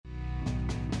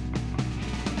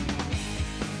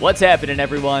What's happening,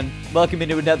 everyone? Welcome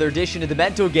into another edition of The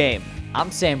Mental Game. I'm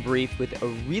Sam Brief with a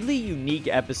really unique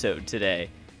episode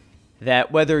today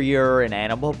that whether you're an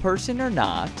animal person or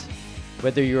not,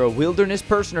 whether you're a wilderness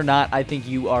person or not, I think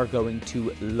you are going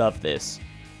to love this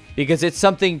because it's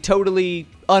something totally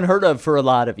unheard of for a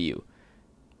lot of you.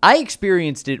 I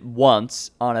experienced it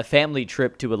once on a family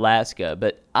trip to Alaska,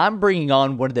 but I'm bringing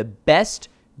on one of the best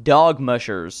dog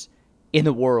mushers in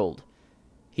the world.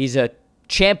 He's a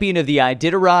champion of the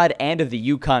Iditarod and of the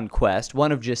Yukon Quest,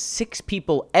 one of just 6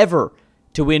 people ever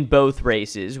to win both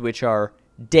races, which are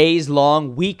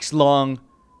days-long, weeks-long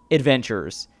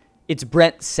adventures. It's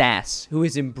Brent Sass, who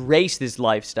has embraced this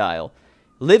lifestyle,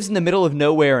 lives in the middle of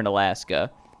nowhere in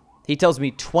Alaska. He tells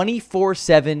me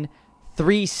 24/7,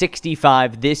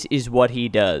 365, this is what he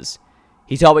does.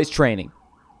 He's always training.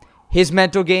 His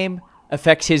mental game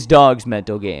affects his dog's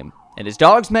mental game, and his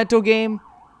dog's mental game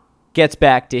gets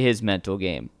back to his mental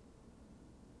game.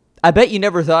 I bet you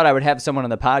never thought I would have someone on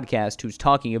the podcast who's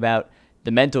talking about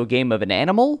the mental game of an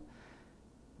animal,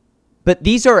 but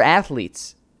these are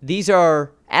athletes. These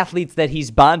are athletes that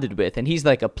he's bonded with, and he's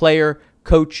like a player,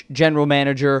 coach, general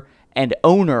manager, and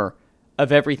owner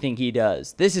of everything he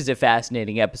does. This is a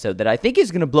fascinating episode that I think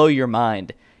is going to blow your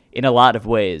mind in a lot of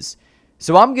ways.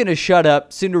 So I'm going to shut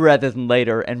up sooner rather than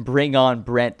later and bring on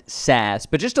Brent Sass,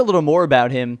 but just a little more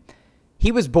about him.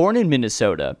 He was born in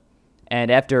Minnesota, and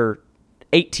after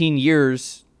 18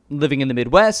 years living in the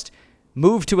Midwest,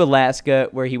 moved to Alaska,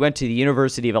 where he went to the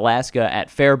University of Alaska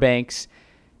at Fairbanks,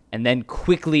 and then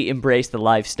quickly embraced the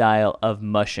lifestyle of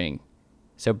mushing.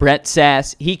 So Brent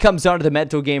Sass, he comes onto the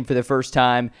mental game for the first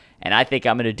time, and I think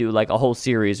I'm going to do like a whole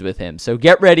series with him. So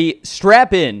get ready,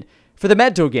 strap in for the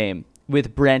mental game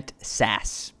with Brent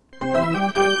Sass.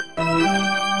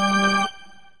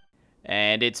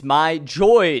 And it's my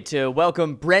joy to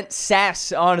welcome Brent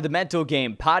Sass onto the Mental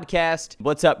Game podcast.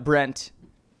 What's up, Brent?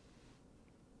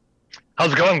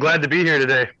 How's it going? I'm glad to be here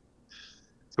today.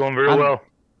 It's going very well.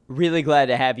 Really glad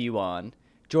to have you on,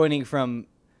 joining from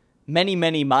many,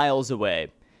 many miles away.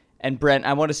 And Brent,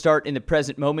 I want to start in the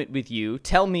present moment with you.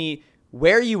 Tell me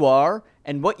where you are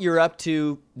and what you're up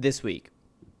to this week.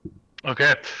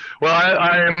 Okay. Well,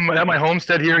 I am at my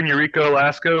homestead here in Eureka,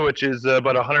 Alaska, which is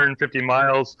about 150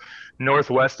 miles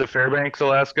northwest of Fairbanks,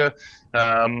 Alaska.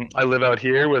 I live out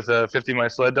here with 50 of my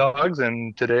sled dogs,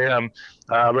 and today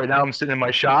right now I'm sitting in my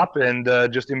shop and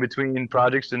just in between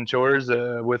projects and chores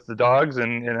with the dogs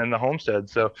and the homestead.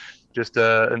 So just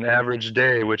an average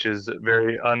day, which is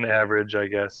very unaverage, I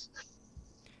guess.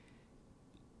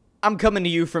 I'm coming to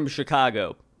you from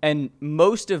Chicago, and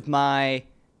most of my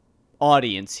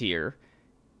audience here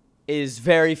is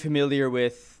very familiar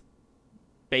with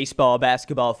baseball,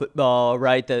 basketball, football,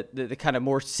 right? The kind of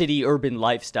more city urban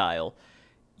lifestyle.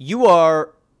 You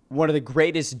are one of the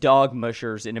greatest dog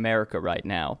mushers in America right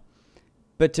now.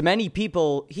 But to many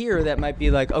people here, that might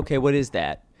be like, okay, what is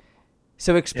that?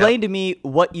 So explain to me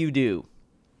what you do.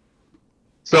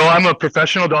 So I'm a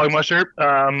professional dog musher.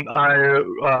 I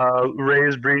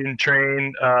raise, breed, and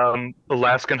train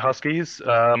Alaskan Huskies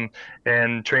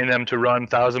and train them to run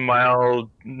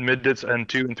 1,000-mile mid-distance and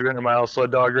 200 and 300-mile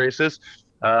sled dog races.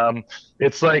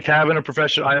 It's like having a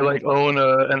professional. I own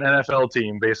an NFL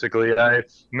team, basically. I'm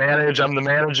the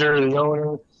manager, the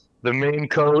owner, the main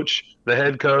coach, the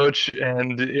head coach,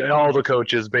 and all the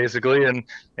coaches basically, and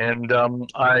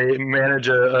I manage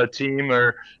a team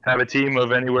or have a team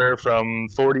of anywhere from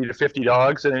 40 to 50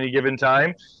 dogs at any given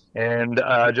time. And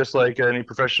just like any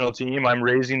professional team, I'm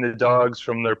raising the dogs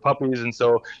from their puppies, and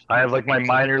so I have like my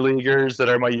minor leaguers that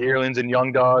are my yearlings and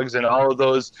young dogs, and all of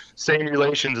those same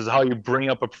relations is how you bring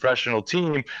up a professional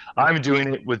team. I'm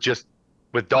doing it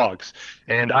with dogs,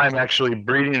 and I'm actually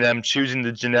breeding them, choosing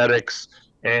the genetics,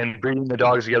 and breeding the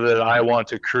dogs together that I want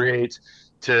to create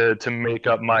to make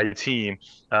up my team.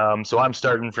 So I'm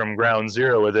starting from ground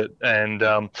zero with it. And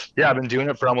I've been doing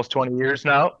it for almost 20 years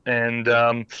now. And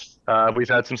we've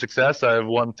had some success. I've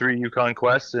won 3 Yukon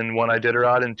Quests and 1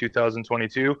 Iditarod in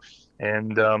 2022.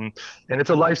 And it's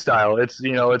a lifestyle.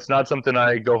 It's not something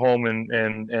I go home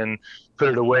and put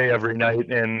it away every night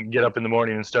and get up in the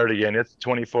morning and start again. It's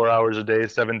 24 hours a day,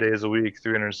 7 days a week,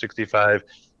 365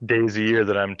 days a year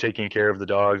that I'm taking care of the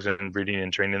dogs and breeding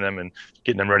and training them and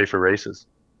getting them ready for races.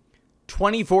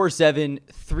 24/7,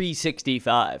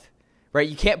 365, right?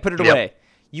 You can't put it away.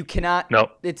 You cannot.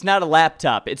 No. It's not a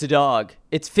laptop. It's a dog.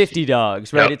 It's 50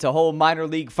 dogs, right? Yep. It's a whole minor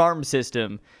league farm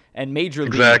system and major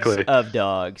leagues Exactly. of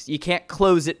dogs. You can't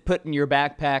close it, put it in your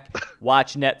backpack,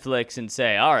 watch Netflix, and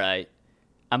say, all right,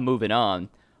 I'm moving on.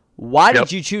 Why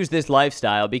did you choose this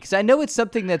lifestyle? Because I know it's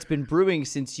something that's been brewing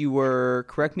since you were,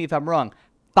 correct me if I'm wrong,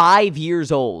 5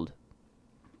 years old.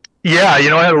 Yeah, I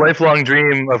had a lifelong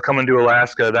dream of coming to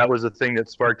Alaska. That was the thing that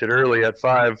sparked it early at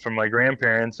 5 from my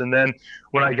grandparents. And then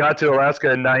when I got to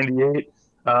Alaska in '98,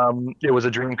 it was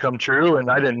a dream come true. And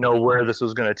I didn't know where this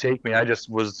was going to take me. I just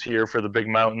was here for the big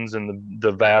mountains and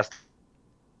the vast.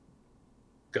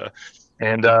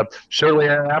 And shortly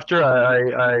after,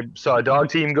 I saw a dog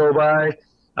team go by.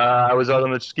 I was out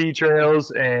on the ski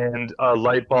trails, and a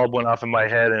light bulb went off in my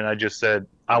head, and I just said,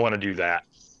 I want to do that.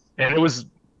 And it was,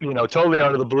 totally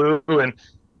out of the blue. And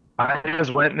I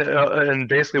just went and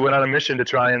basically went on a mission to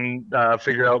try and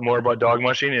figure out more about dog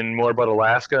mushing and more about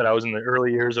Alaska. And I was in the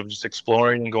early years of just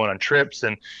exploring and going on trips,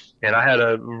 and I had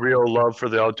a real love for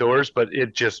the outdoors, but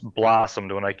it just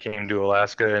blossomed when I came to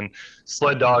Alaska. And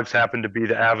sled dogs happened to be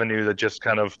the avenue that just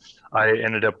kind of I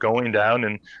ended up going down,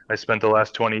 and I spent the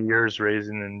last 20 years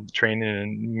raising and training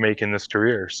and making this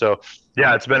career. So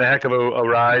yeah, it's been a heck of a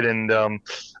ride, and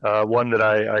one that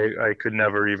I could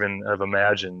never even have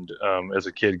imagined as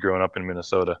a kid growing up in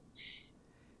Minnesota.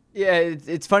 Yeah,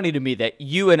 it's funny to me that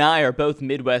you and I are both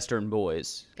Midwestern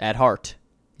boys at heart.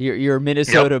 You're Yep.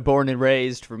 Minnesota born and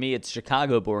raised. For me, it's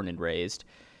Chicago born and raised.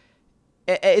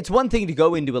 It's one thing to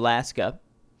go into Alaska.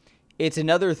 It's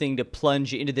another thing to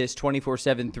plunge into this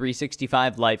 24/7,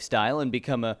 365 lifestyle and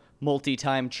become a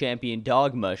multi-time champion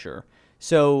dog musher.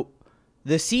 So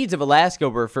the seeds of Alaska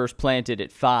were first planted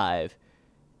at 5.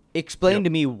 Explain Yep. to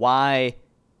me why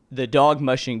the dog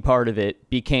mushing part of it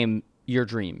became your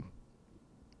dream.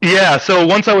 Yeah, so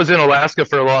once I was in Alaska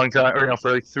for a long time, or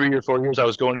for like 3 or 4 years, I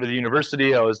was going to the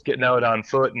university. I was getting out on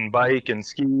foot and bike and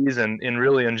skis and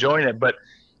really enjoying it. But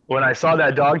when I saw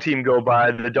that dog team go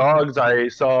by, the dogs I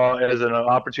saw as an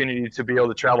opportunity to be able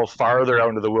to travel farther out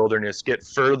into the wilderness, get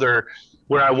further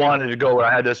where I wanted to go, where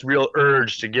I had this real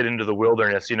urge to get into the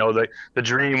wilderness. The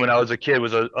dream when I was a kid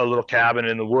was a little cabin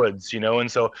in the woods,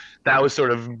 and so that was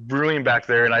sort of brewing back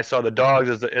there. And I saw the dogs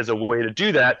as a way to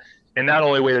do that, and not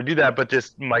only way to do that, but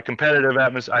just my competitive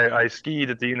atmosphere. I skied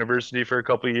at the university for a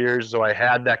couple of years, so I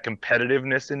had that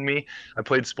competitiveness in me. I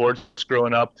played sports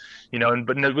growing up,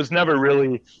 but it was never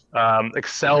really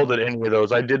excelled at any of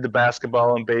those. I did the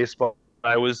basketball and baseball.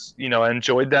 I was, I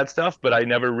enjoyed that stuff, but I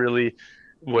never really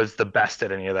was the best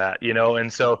at any of that,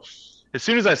 and so as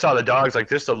soon as I saw the dogs, like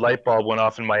this, a light bulb went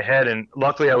off in my head, and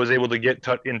luckily I was able to get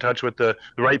in touch with the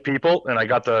right people, and I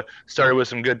got started with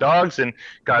some good dogs, and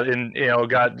got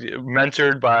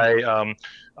mentored by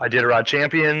Iditarod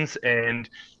champions, and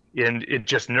it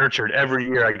just nurtured every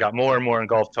year. I got more and more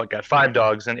engulfed. So I got 5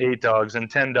 dogs and 8 dogs and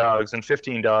 10 dogs and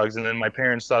 15 dogs, and then my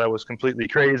parents thought I was completely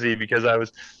crazy because I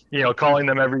was, calling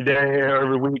them every day or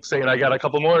every week saying I got a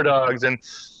couple more dogs,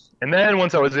 and then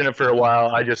once I was in it for a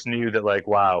while, I just knew that, like,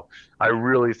 wow, I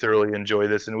really thoroughly enjoy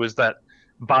this. And it was that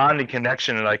bond and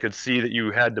connection that I could see that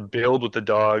you had to build with the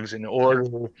dogs in order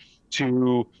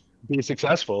to be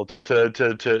successful, to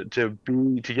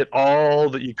get all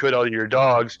that you could out of your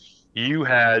dogs. You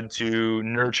had to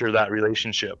nurture that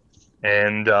relationship.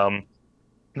 And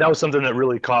that was something that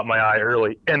really caught my eye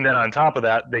early. And then on top of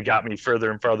that, they got me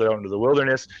further and further out into the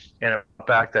wilderness and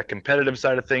back that competitive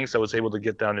side of things. So I was able to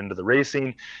get down into the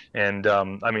racing. And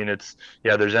I mean,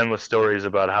 yeah, there's endless stories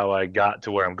about how I got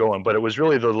to where I'm going, but it was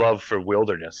really the love for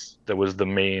wilderness that was the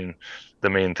main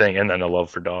thing. And then the love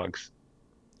for dogs.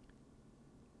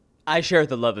 I share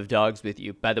the love of dogs with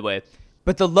you, by the way.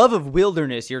 But the love of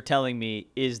wilderness, you're telling me,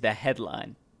 is the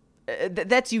headline.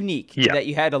 That's unique Yeah. that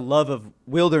you had a love of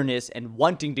wilderness and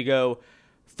wanting to go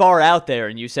far out there.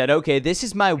 And you said, okay, this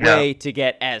is my Yeah. way to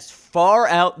get as far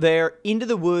out there into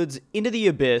the woods, into the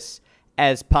abyss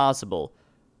as possible.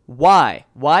 Why?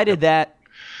 Why did that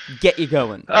get you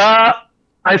going?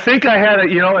 I think I had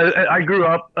I grew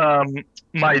up.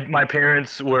 My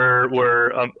parents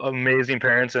were amazing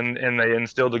parents, and they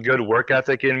instilled a good work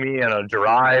ethic in me and a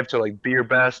drive to like be your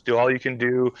best, do all you can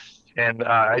do, and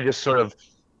I just sort of,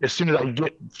 as soon as I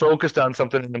get focused on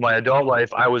something in my adult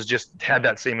life, I was just had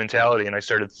that same mentality, and I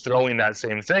started throwing that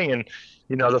same thing. And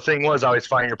the thing was always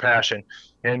find your passion.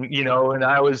 And and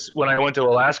I was when I went to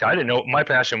Alaska, I didn't know my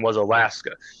passion was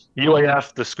Alaska.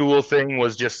 UAF, the school thing,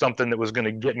 was just something that was going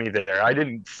to get me there. I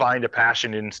didn't find a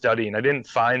passion in studying. I didn't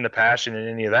find the passion in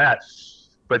any of that.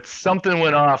 But something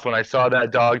went off when I saw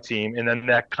that dog team, and then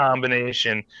that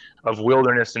combination of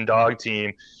wilderness and dog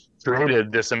team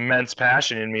created this immense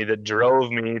passion in me that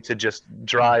drove me to just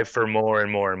drive for more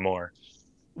and more and more.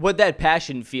 What'd that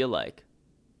passion feel like?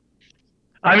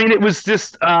 I mean, it was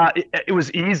just it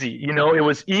was easy, it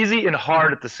was easy and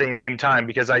hard at the same time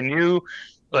because I knew,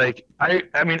 like, I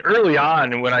mean, early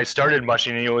on when I started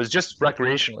mushing, it was just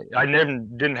recreationally. I never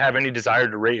didn't have any desire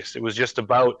to race. It was just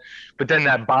about, but then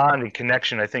that bond and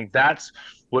connection, I think that's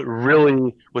what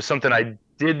really was something I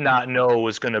did not know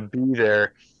was going to be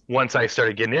there once I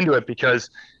started getting into it, because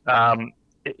um,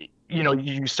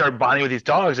 you start bonding with these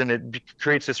dogs, and it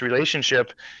creates this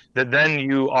relationship that then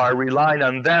you are relying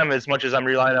on them as much as I'm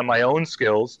relying on my own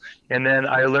skills. And then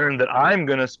I learned that I'm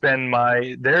going to spend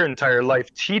their entire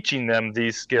life teaching them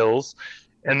these skills.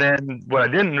 And then what I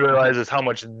didn't realize is how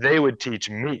much they would teach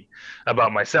me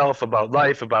about myself, about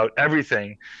life, about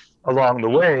everything along the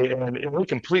way. And it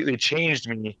completely changed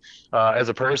me as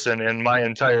a person and my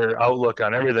entire outlook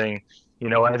on everything.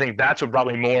 And I think that's what brought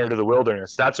me more into the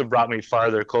wilderness. That's what brought me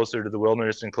farther, closer to the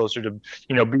wilderness, and closer to,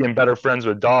 being better friends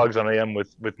with dogs than I am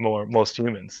with most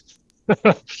humans.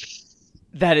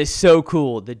 That is so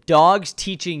cool. The dogs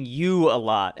teaching you a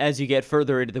lot as you get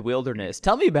further into the wilderness.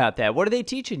 Tell me about that. What are they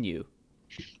teaching you?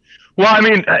 Well, I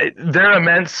mean, their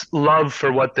immense love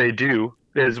for what they do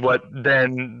is what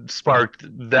then sparked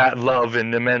that love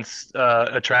and immense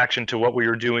attraction to what we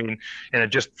were doing, and it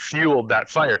just fueled that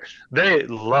fire. They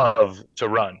love to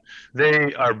run.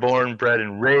 They are born, bred,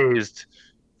 and raised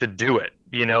to do it.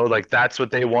 Like that's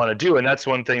what they want to do, and that's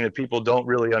one thing that people don't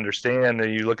really understand.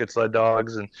 And you look at sled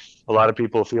dogs, and a lot of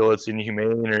people feel it's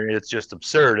inhumane or it's just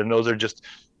absurd, and those are just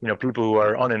people who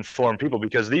are uninformed people,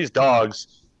 because these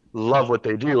dogs love what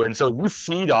they do, and so you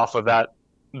feed off of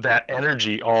that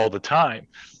energy all the time.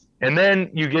 And then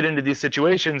you get into these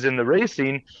situations in the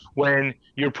racing when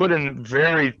you're put in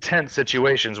very tense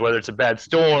situations, whether it's a bad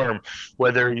storm,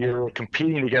 whether you're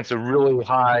competing against a really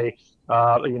high,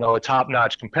 a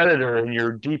top-notch competitor, and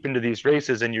you're deep into these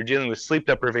races, and you're dealing with sleep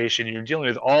deprivation, and you're dealing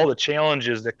with all the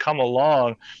challenges that come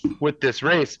along with this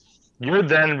race. You're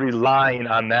then relying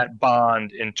on that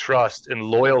bond and trust and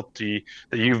loyalty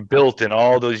that you've built in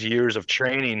all those years of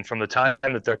training, from the time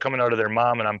that they're coming out of their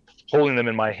mom and I'm holding them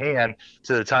in my hand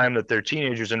to the time that they're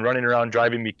teenagers and running around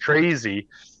driving me crazy,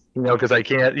 because I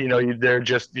can't,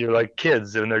 you're like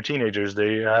kids and they're teenagers.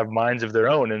 They have minds of their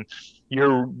own, and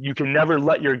you can never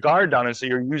let your guard down. And so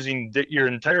you're using your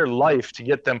entire life to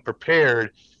get them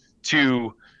prepared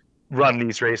to run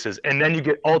these races. And then you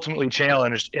get ultimately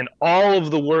challenged, and all of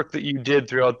the work that you did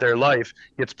throughout their life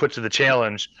gets put to the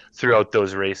challenge throughout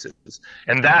those races.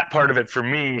 And that part of it for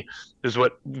me is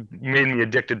what made me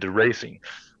addicted to racing,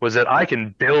 was that I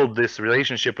can build this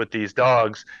relationship with these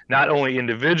dogs, not only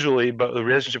individually, but the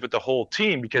relationship with the whole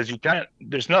team, because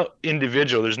there's no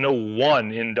individual, there's no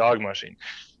one in dog mushing.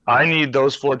 I need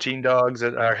those 14 dogs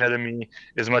that are ahead of me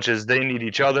as much as they need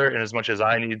each other, and as much as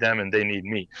I need them and they need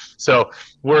me. So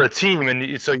we're a team,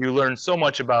 and so you learn so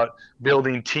much about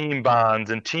building team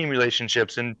bonds and team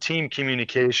relationships and team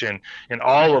communication, and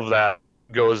all of that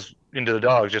goes into the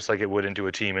dogs just like it would into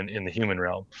a team in the human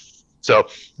realm. So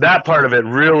that part of it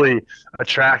really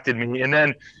attracted me. And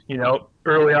then,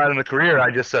 early on in the career, I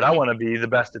just said, I want to be the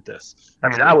best at this. I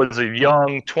mean, I was a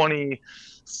young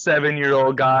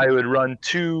 27-year-old guy who had run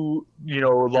two,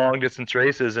 long distance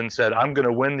races, and said, I'm going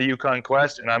to win the Yukon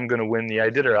Quest and I'm going to win the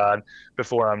Iditarod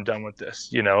before I'm done with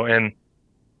this, and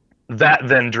that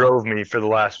then drove me for the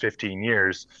last 15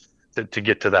 years to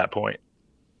get to that point.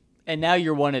 And now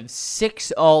you're one of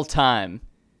 6 all-time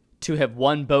to have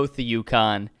won both the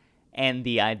Yukon and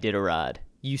the Iditarod.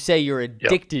 You say you're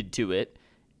addicted to it,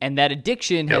 and that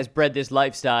addiction has bred this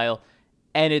lifestyle,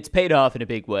 and it's paid off in a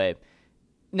big way.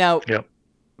 Now,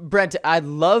 Brent, I'd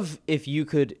love if you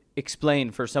could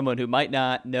explain for someone who might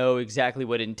not know exactly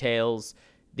what entails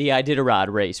the Iditarod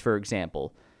race, for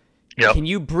example. Can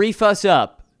you brief us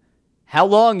up? How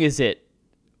long is it?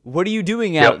 What are you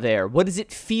doing out there? What does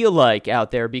it feel like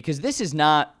out there? Because this is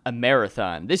not a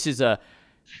marathon. This is a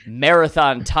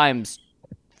marathon times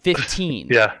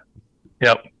 15.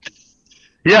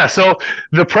 Yeah, so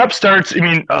the prep starts,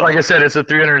 like I said, it's a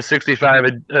 365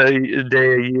 a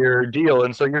day a year deal.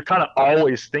 And so you're kind of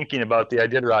always thinking about the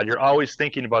Iditarod. You're always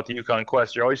thinking about the Yukon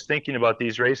Quest. You're always thinking about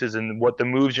these races and what the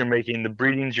moves you're making, the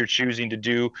breedings you're choosing to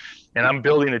do. And I'm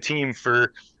building a team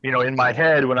for, in my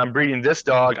head, when I'm breeding this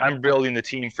dog, I'm building the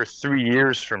team for 3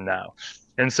 years from now.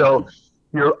 And so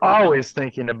you're always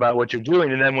thinking about what you're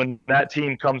doing. And then when that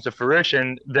team comes to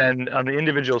fruition, then on the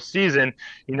individual season,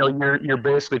 you're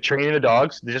basically training the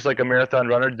dogs just like a marathon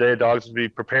runner. The dogs would be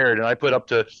prepared. And I put up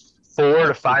to 4,000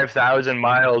 to 5,000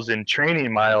 miles in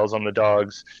training miles on the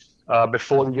dogs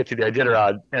before we get to the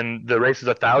Iditarod. And the race is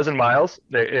 1,000 miles.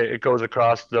 It goes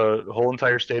across the whole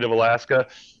entire state of Alaska.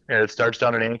 And it starts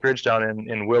down in Anchorage, down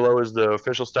in Willow is the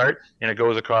official start. And it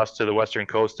goes across to the western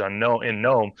coast in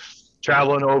Nome,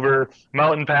 traveling over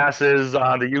mountain passes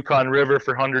on the Yukon River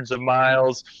for hundreds of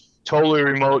miles, totally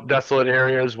remote, desolate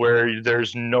areas where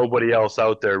there's nobody else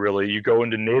out there, really. You go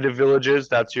into native villages.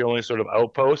 That's your only sort of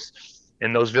outpost.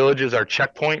 And those villages are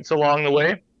checkpoints along the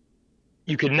way.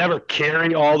 you could never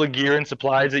carry all the gear and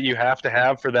supplies that you have to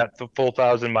have for that full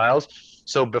 1,000 miles.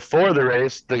 So before the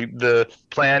race, the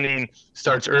planning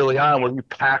starts early on, where you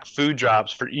pack food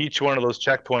drops for each one of those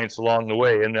checkpoints along the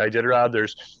way. In the Iditarod,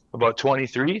 there's about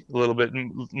 23, a little bit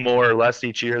more or less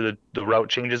each year. The route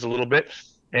changes a little bit.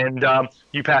 And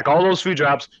you pack all those food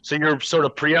drops, so you're sort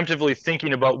of preemptively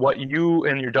thinking about what you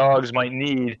and your dogs might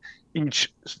need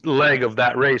each leg of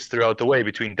that race throughout the way,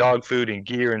 between dog food and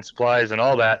gear and supplies and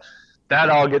all that. That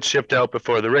all gets shipped out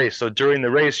before the race. So during the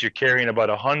race, you're carrying about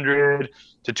 100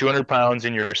 to 200 pounds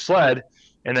in your sled,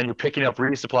 and then you're picking up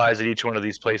resupplies at each one of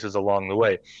these places along the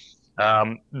way.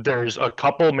 There's a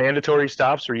couple mandatory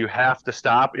stops where you have to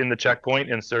stop in the checkpoint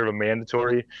and serve a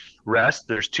mandatory rest.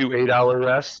 There's 2 8-hour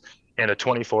rests and a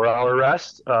 24-hour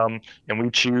rest, and we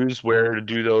choose where to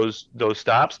do those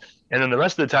stops. And then the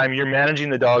rest of the time, you're managing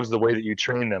the dogs the way that you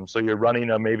train them. So you're running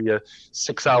maybe a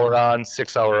 6-hour on,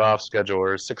 6-hour off schedule,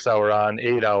 or a 6-hour on,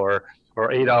 8-hour, or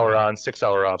 8-hour on,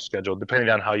 6-hour off schedule, depending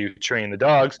on how you train the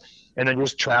dogs. And then you're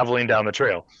just traveling down the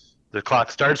trail. The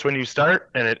clock starts when you start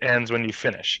and it ends when you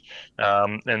finish.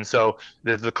 And so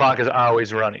the clock is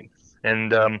always running.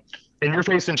 And you're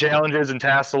facing challenges and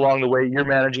tasks along the way. You're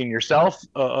managing yourself,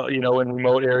 in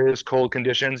remote areas, cold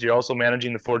conditions. You're also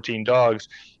managing the 14 dogs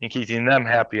and keeping them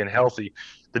happy and healthy.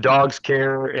 The dogs'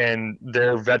 care and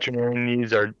their veterinarian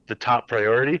needs are the top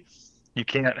priority. You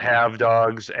can't have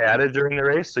dogs added during the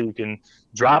race, so you can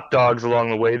drop dogs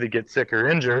along the way that get sick or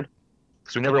injured,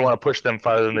 because we never want to push them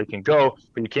farther than they can go,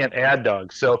 but you can't add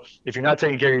dogs. So if you're not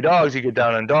taking care of your dogs, you get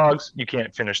down on dogs, you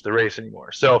can't finish the race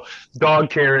anymore. So dog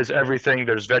care is everything.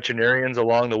 There's veterinarians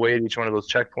along the way at each one of those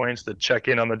checkpoints that check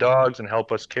in on the dogs and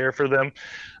help us care for them.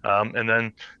 And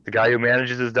then the guy who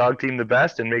manages his dog team the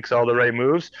best and makes all the right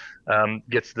moves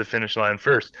gets to the finish line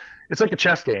first. It's like a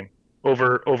chess game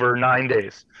over 9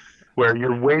 days, where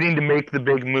you're waiting to make the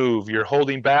big move. You're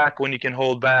holding back when you can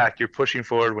hold back. You're pushing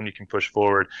forward when you can push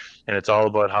forward. And it's all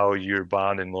about how your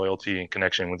bond and loyalty and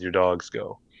connection with your dogs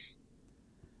go.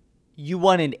 You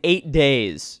won in 8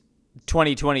 days.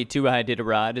 2022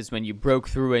 Iditarod is when you broke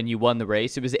through and you won the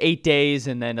race. It was 8 days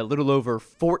and then a little over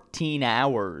 14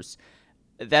 hours.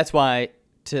 That's why,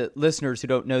 to listeners who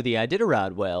don't know the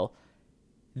Iditarod well,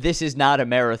 this is not a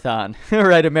marathon,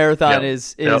 right? A marathon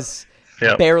is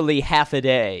Yep. Barely half a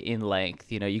day in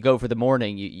length. You go for the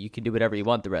morning, you can do whatever you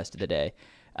want the rest of the day.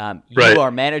 You are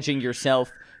managing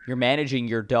yourself, you're managing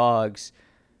your dogs.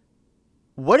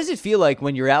 What does it feel like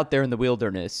when you're out there in the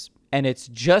wilderness and it's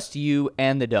just you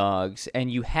and the dogs,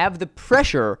 and you have the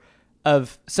pressure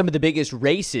of some of the biggest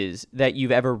races that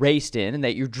you've ever raced in and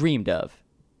that you dreamed of?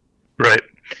 Right.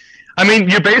 I mean,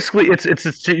 you're basically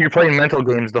you're playing mental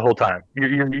games the whole time.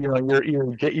 You're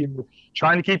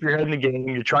trying to keep your head in the game.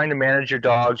 You're trying to manage your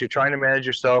dogs. You're trying to manage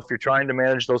yourself. You're trying to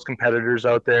manage those competitors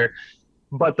out there.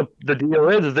 But the deal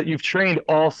is that you've trained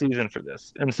all season for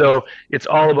this, and so it's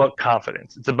all about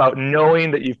confidence. It's about knowing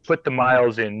that you've put the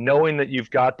miles in, knowing that you've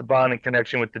got the bond and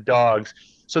connection with the dogs,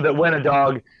 so that when a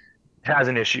dog has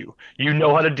an issue, you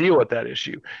know how to deal with that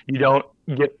issue. You don't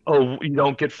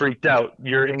get freaked out.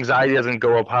 Your anxiety doesn't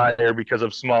go up higher because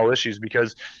of small issues,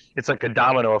 because it's like a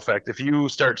domino effect. If you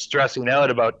start stressing out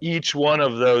about each one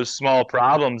of those small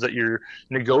problems that you're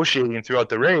negotiating throughout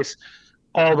the race,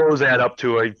 all those add up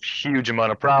to a huge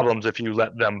amount of problems if you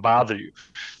let them bother you.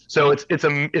 So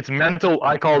it's mental.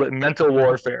 I call it mental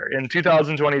warfare. In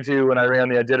 2022, when I ran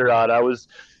the Iditarod, I was,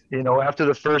 after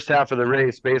the first half of the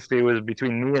race, basically it was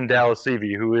between me and Dallas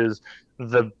Seavey, who is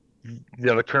the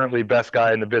currently best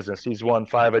guy in the business. He's won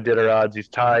 5 Iditarods. He's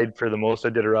tied for the most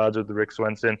Iditarods with Rick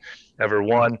Swenson ever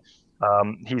won.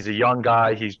 He's a young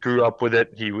guy. He grew up with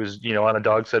it. He was, on a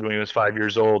dog sled when he was 5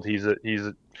 years old. He's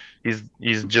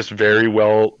just very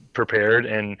well prepared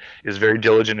and is very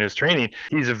diligent in his training.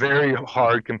 He's a very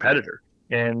hard competitor,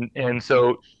 and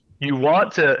so you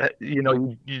want to,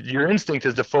 your instinct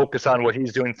is to focus on what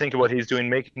he's doing, think of what he's doing,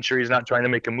 making sure he's not trying to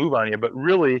make a move on you. But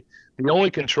really, the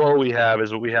only control we have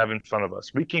is what we have in front of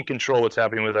us. We can control what's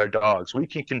happening with our dogs. We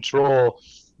can control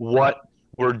what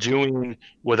we're doing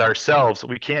with ourselves.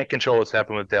 We can't control what's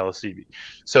happening with Dallas Seavey.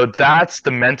 So that's the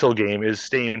mental game, is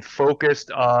staying focused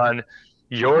on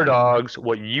your dogs,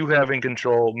 what you have in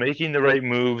control, making the right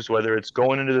moves, whether it's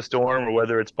going into the storm or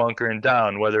whether it's bunkering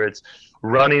down, whether it's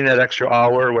running that extra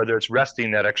hour, whether it's resting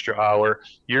that extra hour.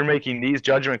 You're making these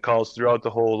judgment calls throughout the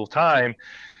whole time.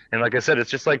 And like I said,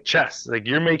 it's just like chess. Like,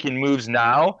 you're making moves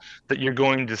now that you're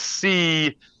going to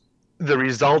see the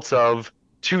results of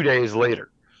 2 days later.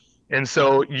 And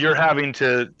so you're having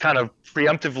to kind of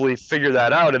preemptively figure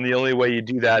that out. And the only way you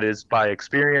do that is by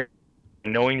experience,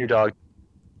 knowing your dog,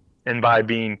 and by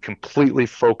being completely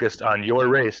focused on your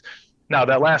race. Now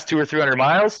that last 200 or 300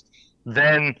 miles,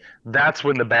 then that's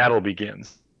when the battle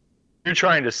begins. You're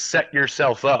trying to set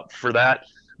yourself up for that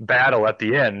battle at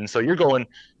the end. And so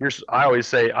I always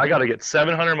say, I got to get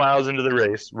 700 miles into the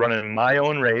race, running my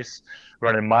own race,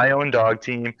 running my own dog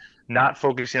team, not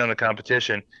focusing on the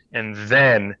competition. And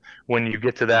then when you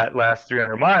get to that last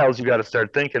 300 miles, you got to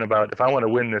start thinking about, if I want to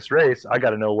win this race, I got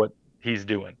to know what he's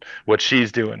doing, what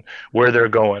she's doing, where they're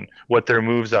going, what their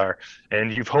moves are.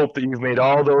 And you've hoped that you've made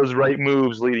all those right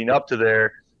moves leading up to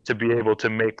there to be able to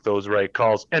make those right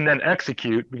calls and then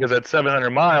execute, because at 700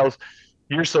 miles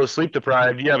you're so sleep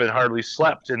deprived, you haven't hardly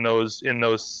slept in those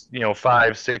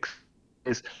 5 6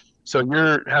 days. So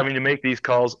you're having to make these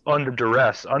calls under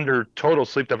duress, under total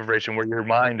sleep deprivation, where your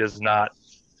mind is not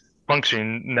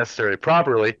functioning necessarily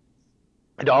properly.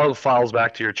 It all falls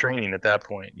back to your training at that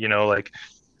point. Like,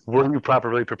 were you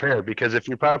properly prepared? Because if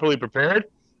you're properly prepared,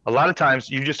 a lot of times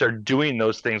you just are doing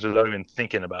those things without even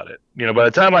thinking about it. By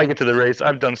the time I get to the race,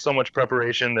 I've done so much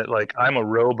preparation that, like, I'm a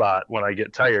robot when I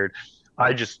get tired.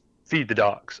 I just feed the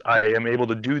dogs. I am able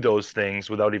to do those things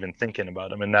without even thinking about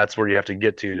them. And that's where you have to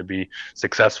get to be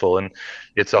successful. And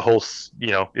it's a whole,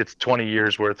 it's 20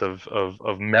 years worth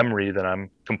of memory that I'm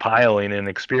compiling and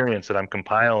experience that I'm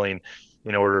compiling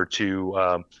in order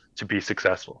to be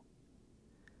successful.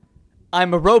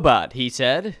 I'm a robot, he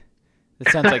said.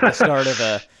 That sounds like the start of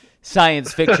a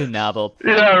science fiction novel.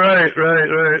 Yeah,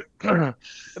 right.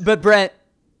 But Brent,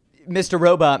 Mr.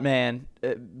 Robot Man,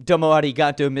 domo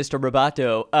arigato, Mr.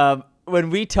 Roboto, when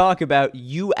we talk about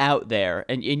you out there,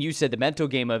 and you said the mental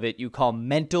game of it you call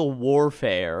mental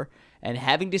warfare, and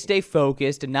having to stay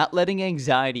focused and not letting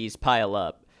anxieties pile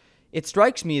up, it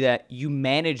strikes me that you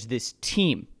manage this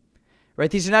team. Right,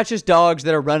 these are not just dogs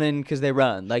that are running because they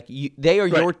run. Like, they are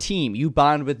your team. You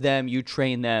bond with them, you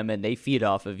train them, and they feed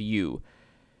off of you.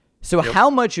 So how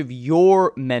much of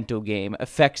your mental game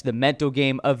affects the mental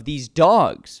game of these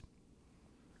dogs?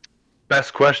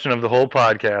 Best question of the whole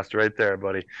podcast right there,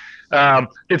 buddy.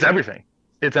 It's everything.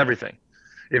 It's everything.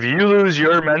 If you lose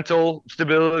your mental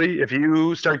stability, if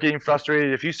you start getting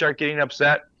frustrated, if you start getting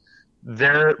upset,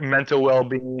 their mental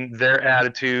well-being, their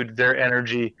attitude, their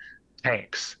energy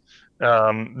tanks.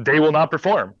 They will not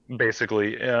perform,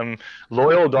 basically.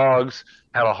 Loyal dogs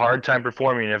have a hard time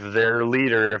performing if their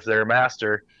leader, if their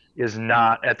master is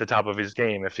not at the top of his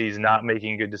game, if he's not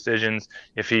making good decisions,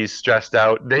 if he's stressed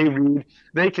out.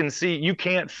 They can see. You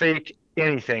can't fake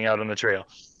anything out on the trail.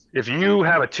 If you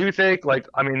have a toothache, like,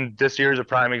 I mean, this year is a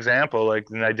prime example.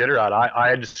 Like, in my Iditarod, I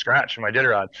had to scratch my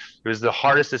Iditarod. It was the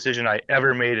hardest decision I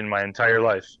ever made in my entire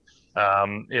life.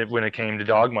 When it came to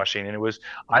dog mushing, and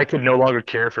I could no longer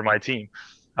care for my team.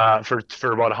 For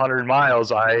about 100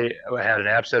 miles, I had an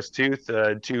abscessed tooth,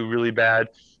 2 really bad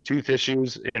tooth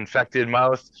issues, infected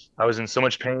mouth. I was in so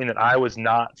much pain that I was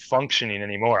not functioning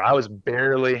anymore. I was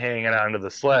barely hanging onto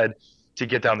the sled to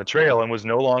get down the trail and was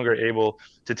no longer able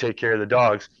to take care of the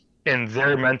dogs. And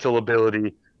their mental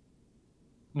ability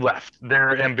left.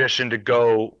 Their ambition to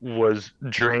go was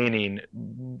draining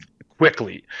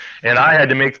quickly. And I had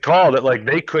to make the call that, like,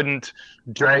 they couldn't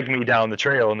drag me down the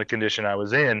trail in the condition I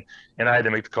was in, and I had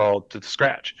to make the call to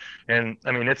scratch. And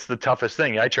I mean, it's the toughest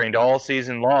thing. I trained all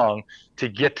season long to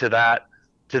get to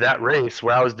that race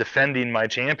where I was defending my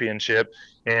championship,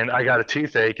 and I got a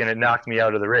toothache and it knocked me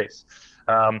out of the race.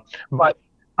 But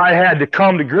I had to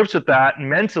come to grips with that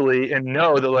mentally and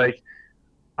know that, like,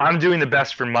 I'm doing the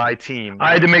best for my team.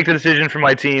 I had to make the decision for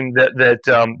my team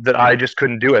that I just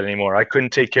couldn't do it anymore. I couldn't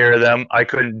take care of them. I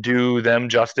couldn't do them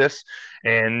justice.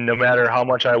 And no matter how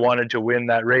much I wanted to win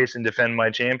that race and defend my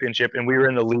championship, and we were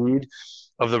in the lead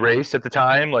of the race at the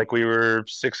time, like, we were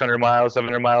 600 miles,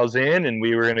 700 miles in, and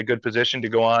we were in a good position to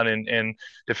go on and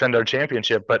defend our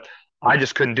championship. But I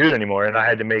just couldn't do it anymore, and I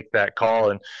had to make that call.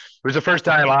 And it was the first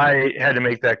time I had to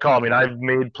make that call. I mean, I've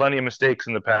made plenty of mistakes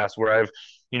in the past where I've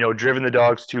driven the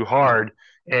dogs too hard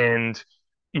and,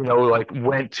 like,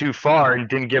 went too far and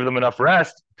didn't give them enough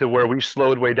rest to where we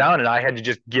slowed way down, and I had to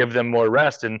just give them more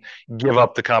rest and give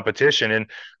up the competition. And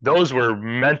those were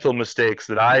mental mistakes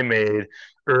that I made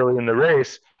early in the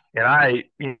race. And I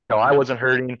wasn't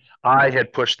hurting. I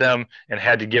had pushed them and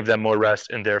had to give them more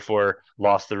rest, and therefore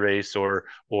lost the race or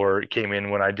came in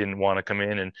when I didn't want to come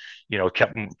in, and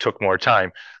took more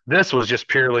time. This was just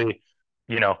purely,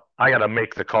 I got to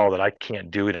make the call that I can't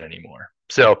do it anymore.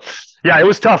 So, yeah, it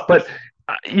was tough, but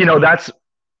that's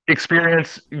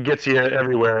experience gets you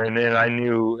everywhere. And I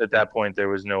knew at that point there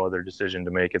was no other decision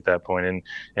to make at that point.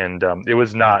 And it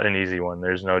was not an easy one.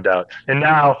 There's no doubt. And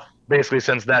now, basically,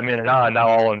 since that minute on, now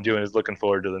all I'm doing is looking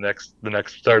forward to the next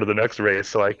start of the next race,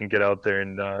 so I can get out there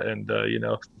and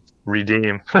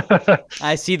redeem.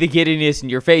 I see the giddiness in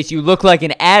your face. You look like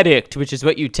an addict, which is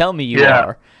what you tell me you Yeah.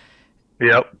 are.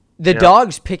 Yep. The Yep.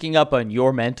 dog's picking up on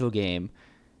your mental game.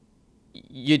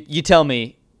 You tell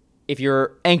me if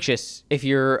you're anxious, if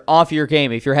you're off your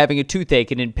game, if you're having a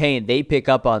toothache and in pain, they pick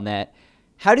up on that.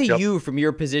 How do Yep. you, from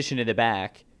your position in the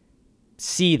back,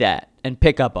 see that and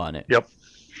pick up on it? Yep.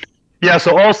 Yeah,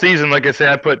 so all season, like I said,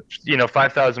 I put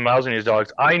 5,000 miles on these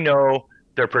dogs. I know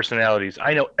their personalities.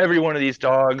 I know every one of these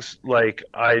dogs like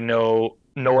I know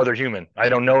no other human. I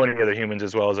don't know any other humans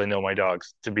as well as I know my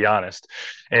dogs, to be honest.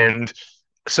 And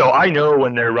so I know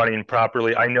when they're running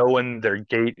properly. I know when their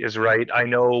gait is right. I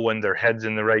know when their head's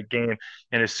in the right game.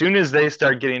 And as soon as they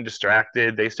start getting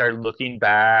distracted, they start looking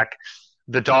back.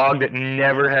 The dog that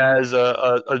never has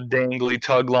a dangly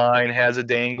tug line has a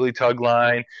dangly tug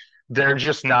line. They're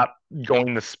just not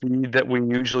going the speed that we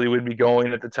usually would be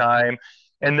going at the time.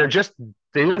 And they just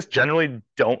generally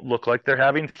don't look like they're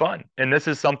having fun. And this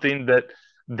is something that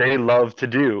they love to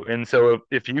do. And so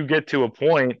if you get to a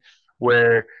point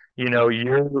where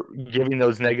you're giving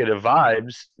those negative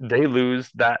vibes, they lose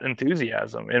that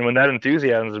enthusiasm. And when that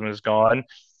enthusiasm is gone,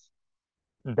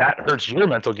 that hurts your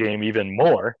mental game even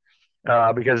more,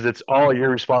 because it's all your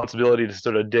responsibility to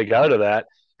sort of dig out of that.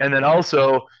 And then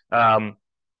also,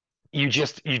 you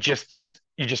just you just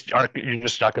you just aren't you're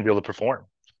just not going to be able to perform.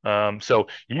 So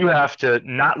you have to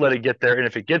not let it get there, and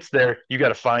if it gets there, you got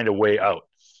to find a way out.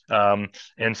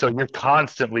 And so you're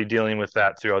constantly dealing with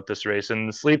that throughout this race. And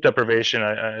the sleep deprivation,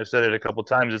 I said it a couple of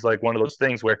times, is like one of those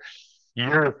things where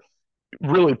you're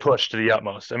really pushed to the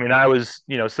utmost. I mean, I was,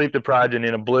 sleep deprived and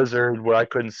in a blizzard where I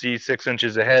couldn't see 6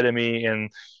 inches ahead of me. And,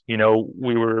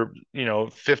 we were,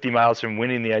 50 miles from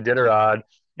winning the Iditarod.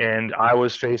 And I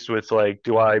was faced with like,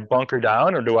 do I bunker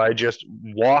down or do I just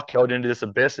walk out into this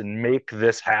abyss and make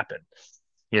this happen?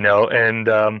 And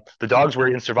the dogs were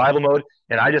in survival mode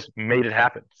and I just made it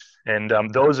happen. And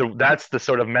that's the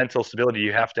sort of mental stability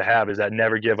you have to have, is that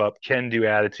never give up, can do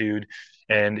attitude.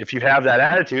 And if you have that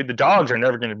attitude, the dogs are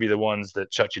never going to be the ones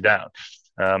that shut you down.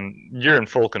 You're in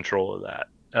full control of that.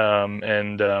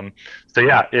 So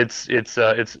yeah,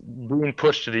 it's being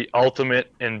pushed to the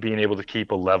ultimate and being able to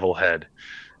keep a level head,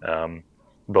 um,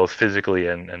 both physically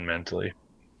and mentally.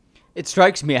 It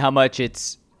strikes me how much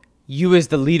it's you as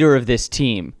the leader of this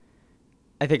team.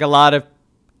 I think a lot of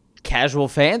casual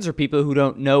fans or people who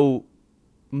don't know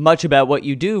much about what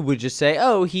you do would just say,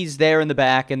 oh, he's there in the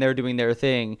back and they're doing their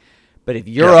thing. But if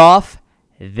you're off,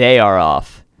 they are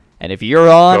off. And if you're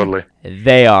on, Totally.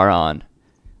 they are on.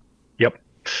 Yep.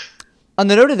 On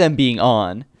the note of them being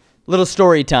on, little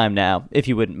story time now, if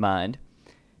you wouldn't mind.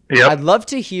 Yep. I'd love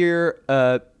to hear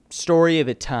a story of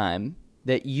a time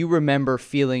that you remember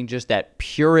feeling just that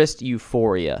purest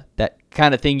euphoria, that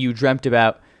kind of thing you dreamt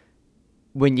about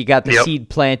when you got the seed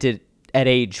planted at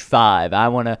age 5. I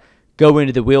want to go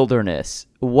into the wilderness.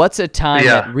 What's a time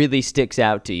that really sticks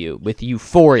out to you with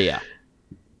euphoria?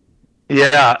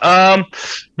 Yeah.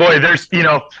 Boy,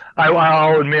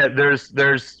 I'll admit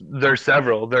there's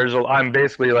several. I'm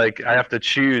basically like, I have to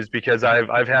choose because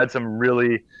I've had some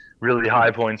really, really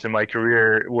high points in my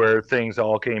career where things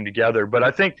all came together. But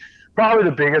I think probably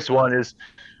the biggest one is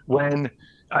when,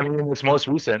 I mean, this most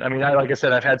recent. I mean, like I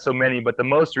said, I've had so many, but the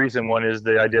most recent one is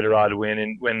the Iditarod win.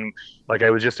 And when, like I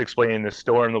was just explaining, the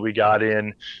storm that we got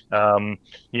in, um,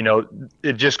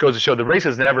 it just goes to show the race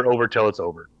is never over till it's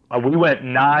over. We went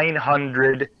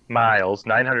 900 miles,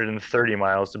 930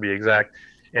 miles to be exact,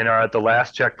 and are at the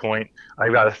last checkpoint. I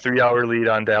got a 3-hour lead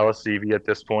on Dallas CV at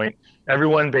this point.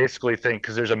 Everyone basically thinks,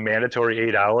 because there's a mandatory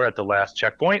 8 hour at the last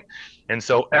checkpoint, and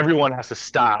so everyone has to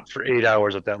stop for 8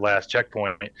 hours at that last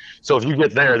checkpoint. So if you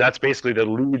get there, that's basically the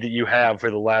lead that you have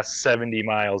for the last 70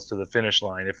 miles to the finish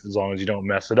line, as long as you don't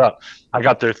mess it up. I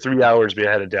got there 3 hours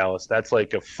ahead of Dallas. That's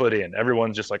like a foot in.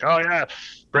 Everyone's just like, oh yeah,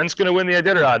 Brent's gonna win the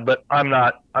Iditarod, but I'm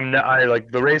not. I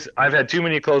like the race. I've had too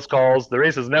many close calls. The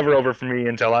race is never over for me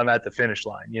until I'm at the finish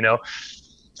line.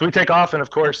 So we take off, and of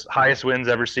course, highest winds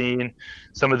ever seen,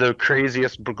 some of the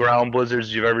craziest ground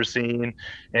blizzards you've ever seen,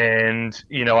 and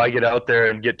I get out there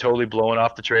and get totally blown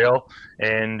off the trail,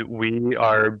 and we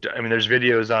are. I mean, there's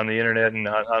videos on the internet and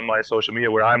on my social media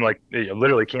where I'm like,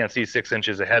 literally can't see 6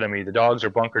 inches ahead of me. The dogs are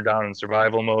bunkered down in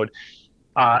survival mode.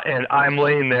 And I'm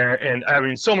laying there, and I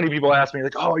mean, so many people ask me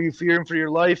like, "Oh, are you fearing for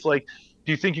your life? Like,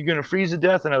 do you think you're gonna freeze to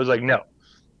death?" And I was like, "No,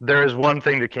 there is one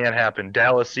thing that can't happen.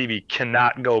 Dallas CV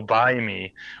cannot go by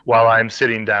me while I'm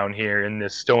sitting down here in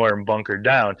this storm, bunkered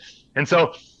down." And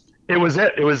so it was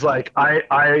it. It was like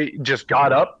I just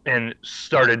got up and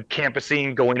started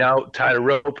campusing, going out, tied a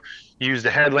rope, used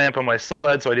a headlamp on my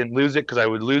sled so I didn't lose it because I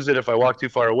would lose it if I walked too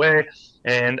far away,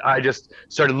 and I just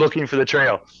started looking for the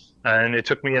trail. and it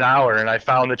took me an hour, and I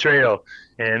found the trail.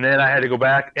 And then I had to go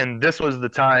back, and this was the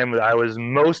time that I was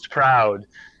most proud,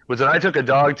 was that I took a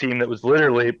dog team that was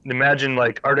literally, imagine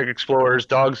like Arctic explorers,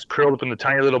 dogs curled up in the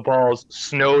tiny little balls,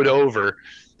 snowed over.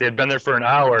 They had been there for an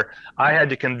hour. I had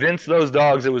to convince those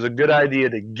dogs it was a good idea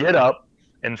to get up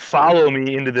and follow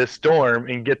me into this storm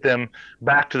and get them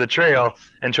back to the trail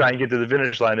and try and get to the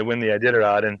finish line to win the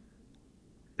Iditarod. And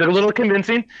took a little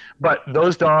convincing, but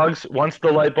those dogs, once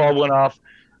the light bulb went off,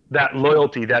 that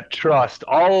loyalty, that trust,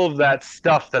 all of that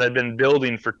stuff that I'd been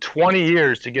building for 20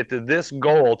 years to get to this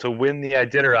goal to win the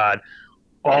Iditarod,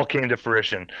 all came to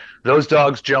fruition. Those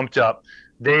dogs jumped up,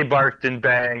 they barked and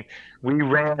banged. We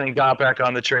ran and got back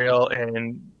on the trail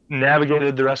and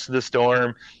navigated the rest of the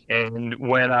storm and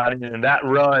went on. And that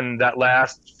run, that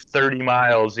last 30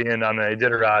 miles in on the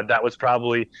Iditarod, that was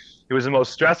probably, it was the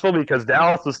most stressful because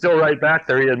Dallas was still right back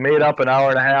there. He had made up an hour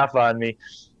and a half on me.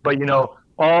 But,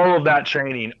 all of that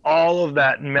training, all of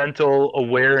that mental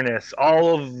awareness,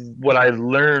 all of what I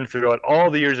learned throughout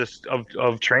all the years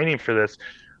of training for this,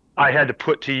 I had to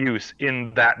put to use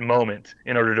in that moment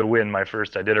in order to win my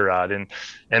first Iditarod,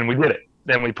 and we did it.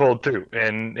 And we pulled through,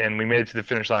 and we made it to the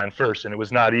finish line first, and it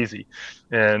was not easy,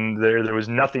 and there was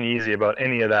nothing easy about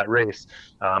any of that race.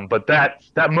 But that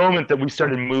moment that we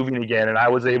started moving again, and I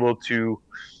was able to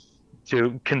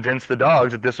convince the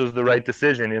dogs that this was the right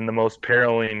decision in the most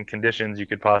periling conditions you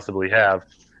could possibly have,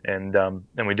 and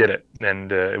we did it,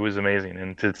 and it was amazing,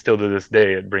 and still to this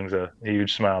day it brings a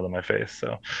huge smile to my face.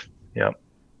 So, yeah.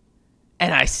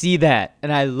 And I see that,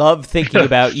 and I love thinking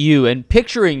about you and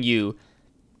picturing you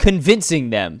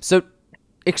convincing them. So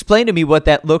explain to me what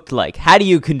that looked like. How do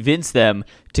you convince them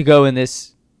to go in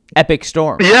this epic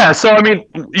storm? Yeah, so I mean,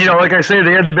 like I say,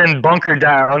 they had been bunkered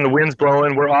down. The wind's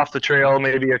blowing. We're off the trail,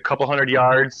 maybe a couple hundred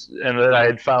yards, and that I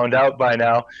had found out by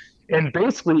now. And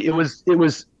basically, it was,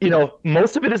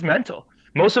 most of it is mental.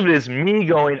 Most of it is me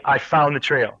going, I found the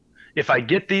trail. If I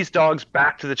get these dogs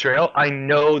back to the trail, I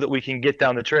know that we can get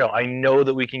down the trail. I know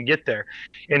that we can get there.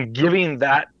 And giving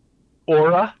that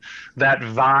aura, that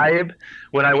vibe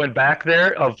when I went back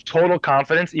there of total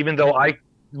confidence, even though I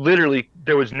literally,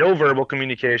 there was no verbal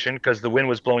communication because the wind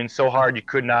was blowing so hard you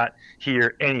could not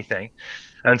hear anything.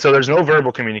 And so there's no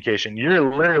verbal communication. You're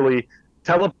literally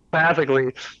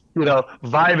telepathically,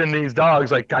 vibing these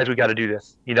dogs like, guys, we got to do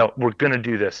this. We're going to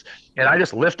do this. And I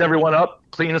just lift everyone up,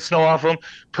 clean the snow off them,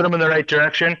 put them in the right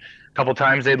direction. A couple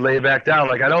times they'd lay back down.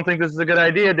 Like, I don't think this is a good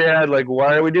idea, Dad. Like,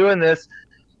 why are we doing this?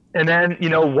 And then,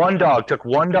 one dog took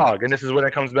one dog. And this is when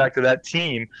it comes back to that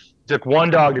team. Took one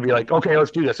dog to be like, okay,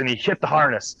 let's do this. And he hit the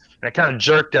harness and it kind of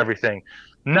jerked everything.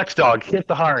 Next dog hit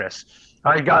the harness.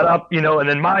 I got up, and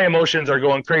then my emotions are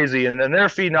going crazy, and then they're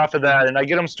feeding off of that, and I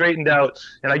get them straightened out,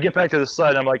 and I get back to the sled,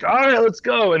 and I'm like, all right, let's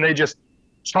go, and they just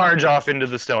charge off into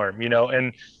the storm,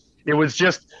 and it was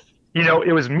just,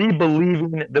 it was me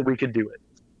believing that we could do it.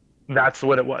 That's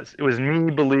what it was. It was me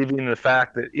believing the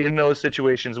fact that in those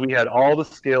situations we had all the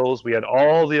skills, we had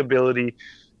all the ability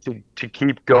to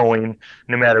keep going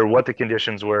no matter what the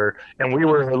conditions were, and we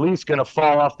were at least going to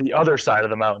fall off the other side of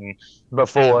the mountain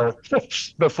before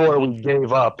before we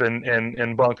gave up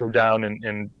and bunkered down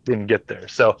and didn't get there.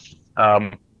 So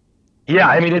yeah,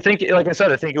 I mean, I think, like I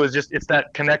said, I think it's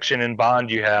that connection and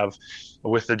bond you have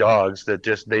with the dogs that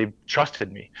just, they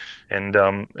trusted me, and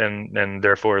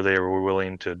therefore they were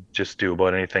willing to just do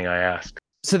about anything I asked.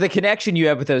 So the connection you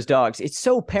have with those dogs, it's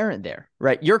so apparent there,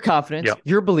 right? Your confidence, Yep.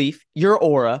 your belief, your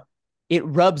aura, it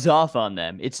rubs off on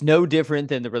them. It's no different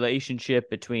than the relationship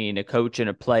between a coach and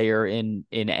a player in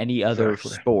any other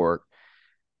sport.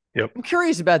 Yep. I'm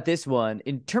curious about this one.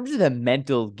 In terms of the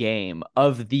mental game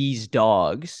of these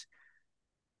dogs,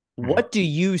 what do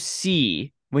you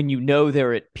see when you know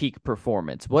they're at peak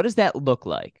performance? What does that look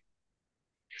like?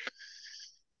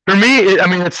 For me, I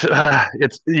mean, it's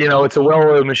it's a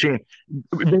well-oiled machine.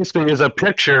 Basically, as a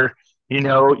picture,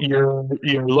 you're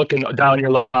looking down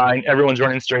your line. Everyone's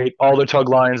running straight. All their tug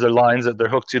lines, their lines that they're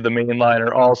hooked to the main line,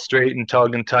 are all straight and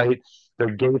tug and tight. Their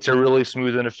gaits are really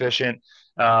smooth and efficient.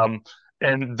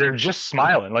 And they're just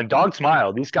smiling, like dogs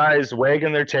smile. These guys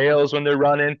wagging their tails when they're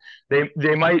running.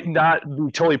 They might not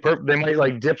be totally perfect. They might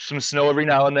like dip some snow every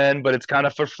now and then, but it's kind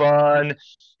of for fun.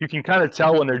 You can kind of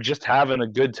tell when they're just having a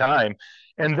good time.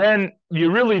 And then you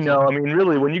really know, I mean,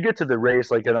 really, when you get to the race,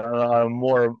 like on a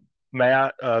more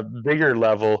bigger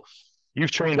level, you've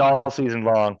trained all season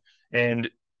long. And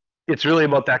it's really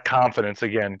about that confidence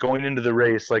again, going into the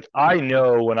race. Like, I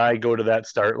know when I go to that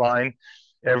start line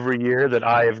every year that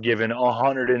I have given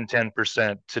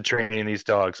 110% to training these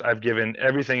dogs. I've given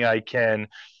everything I can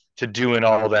to doing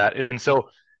all that. And so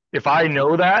if I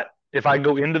know that, if I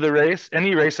go into the race,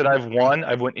 any race that I've won,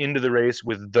 I've went into the race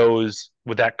with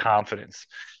that confidence.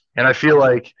 And I feel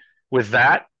like with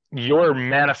that, you're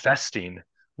manifesting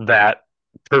that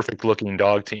perfect looking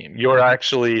dog team. You're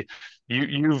actually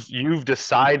you've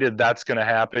decided that's going to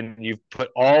happen. You've put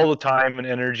all the time and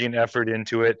energy and effort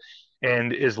into it.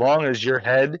 And as long as your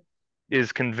head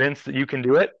is convinced that you can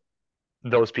do it,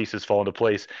 those pieces fall into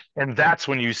place. And that's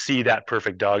when you see that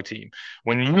perfect dog team.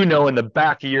 When you know in the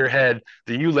back of your head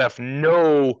that you left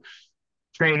no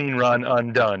training run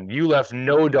undone, you left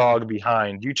no dog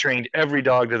behind, you trained every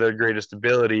dog to their greatest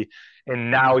ability. And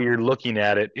now you're looking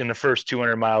at it in the first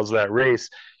 200 miles of that race,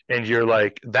 and you're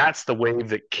like, that's the wave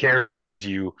that carries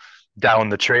you down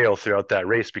the trail throughout that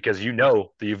race because you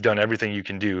know that you've done everything you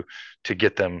can do to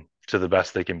get them to the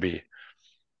best they can be.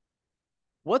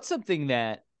 What's something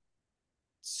that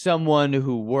someone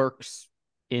who works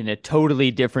in a totally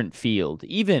different field,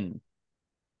 even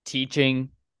teaching,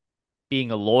 being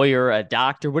a lawyer, a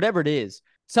doctor, whatever it is,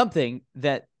 something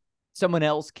that someone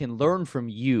else can learn from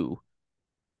you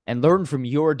and learn from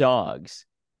your dogs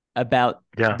about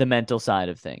Yeah. the mental side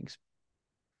of things?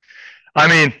 I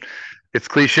mean, it's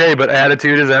cliche, but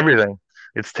attitude is everything.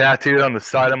 It's tattooed on the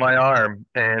side of my arm,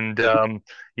 and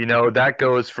that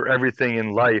goes for everything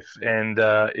in life. And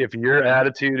if your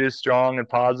attitude is strong and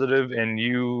positive, and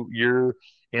you're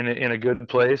in a good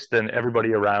place, then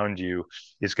everybody around you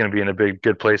is going to be in a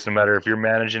good place. No matter if you're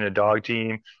managing a dog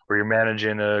team, or you're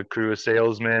managing a crew of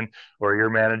salesmen, or you're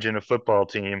managing a football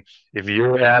team, if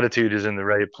your attitude is in the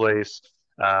right place,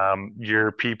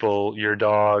 your people, your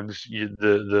dogs,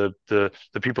 the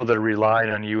people that are relying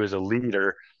on you as a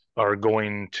leader are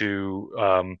going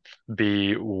to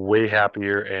be way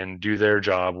happier and do their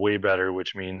job way better,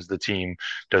 which means the team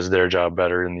does their job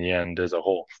better in the end as a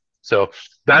whole. So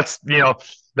that's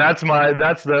that's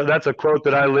a quote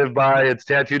that I live by. It's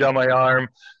tattooed on my arm,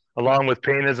 along with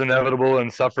pain is inevitable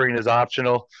and suffering is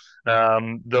optional.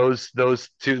 Those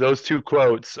two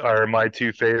quotes are my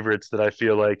two favorites that I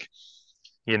feel like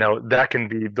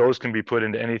those can be put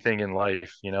into anything in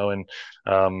life, and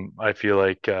I feel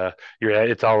like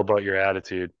it's all about your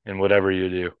attitude in whatever you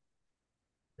do.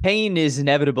 Pain is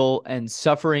inevitable and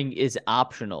suffering is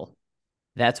optional.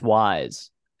 That's wise.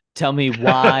 Tell me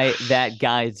why that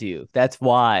guides you. That's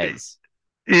wise.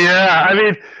 Yeah, I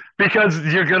mean, because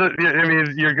you're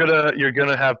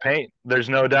gonna have pain. There's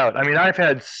no doubt. I mean, I've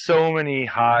had so many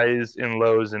highs and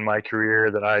lows in my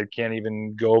career that I can't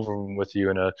even go over them with you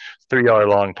in a 3 hour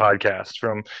long podcast.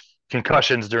 From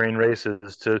concussions during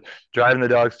races to driving the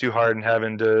dogs too hard and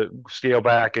having to scale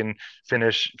back and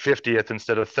finish 50th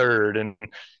instead of third, and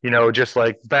just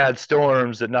like bad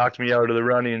storms that knocked me out of the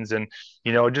runnings, and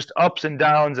just ups and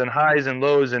downs and highs and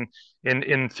lows, and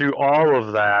through all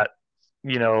of that,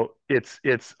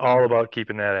 it's all about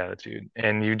keeping that attitude.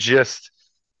 And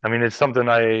I mean, it's something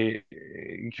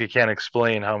you can't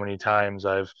explain how many times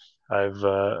I've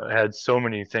had so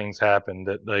many things happen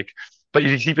that, like, but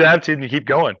you keep the attitude and you keep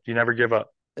going. You never give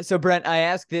up. So, Brent, I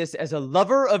ask this as a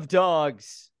lover of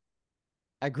dogs.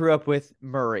 I grew up with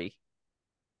Murray,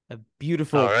 a All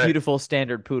beautiful, right. beautiful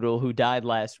standard poodle who died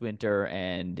last winter,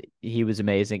 and he was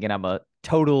amazing. And I'm a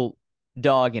total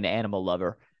dog and animal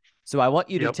lover. So I want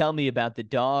you to Yep. tell me about the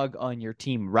dog on your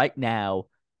team right now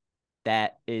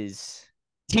that is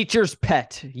teacher's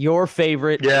pet, your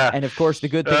favorite. Yeah. And of course, the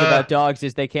good thing Uh, about dogs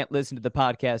is they can't listen to the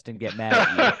podcast and get mad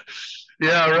at you.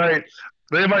 yeah, right.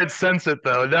 They might sense it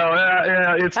though. No,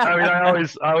 yeah, it's. I mean,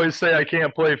 I always say I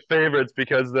can't play favorites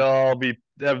because they'll be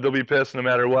pissed no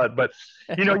matter what. But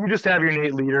you just have your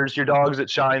innate leaders, your dogs that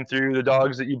shine through, the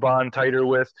dogs that you bond tighter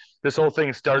with. This whole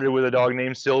thing started with a dog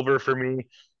named Silver for me,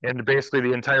 and basically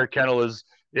the entire kennel is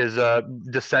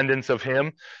descendants of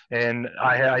him. And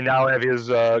I now have his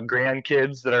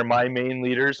grandkids that are my main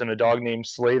leaders, and a dog named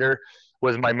Slater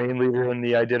was my main leader in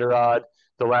the Iditarod,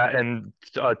 and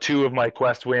two of my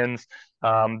quest wins.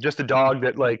 Just a dog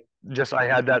that, like, just I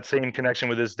had that same connection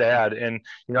with his dad. And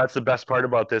that's the best part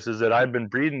about this, is that I've been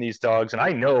breeding these dogs and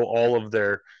I know all of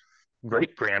their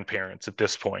great grandparents at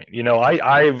this point.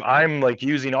 I'm like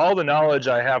using all the knowledge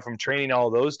I have from training all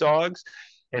those dogs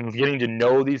and getting to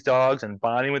know these dogs and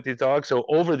bonding with these dogs. So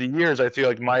over the years, I feel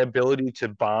like my ability to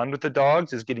bond with the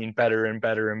dogs is getting better and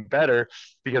better and better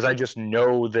because I just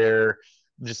know their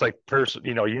just like person,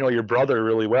 your brother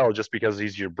really well just because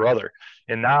he's your brother.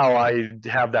 And now I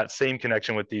have that same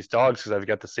connection with these dogs because I've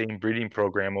got the same breeding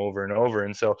program over and over.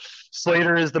 And so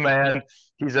Slater is the man.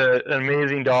 He's an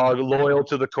amazing dog, loyal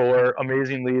to the core,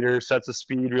 amazing leader, sets the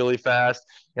speed really fast.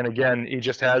 And again, he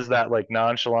just has that like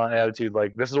nonchalant attitude,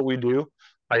 like, this is what we do.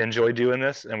 I enjoy doing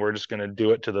this, and we're just going to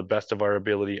do it to the best of our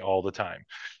ability all the time.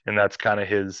 And that's kind of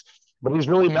but he's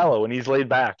really mellow and he's laid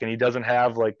back and he doesn't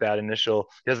have like that initial,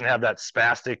 he doesn't have that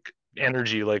spastic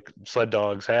energy like sled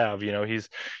dogs have. He's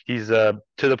to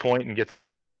the point and gets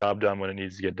the job done when it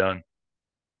needs to get done.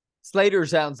 Slater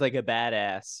sounds like a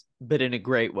badass, but in a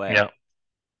great way. Yeah,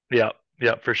 yeah,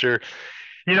 yeah, for sure.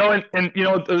 And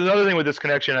another thing with this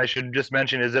connection I should just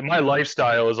mention is that my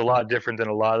lifestyle is a lot different than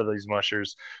a lot of these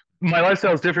mushers. My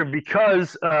lifestyle is different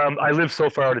because I live so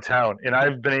far out of town, and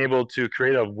I've been able to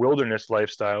create a wilderness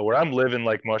lifestyle where I'm living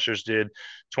like mushers did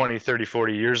 20, 30,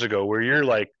 40 years ago, where you're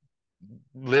like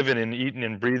living and eating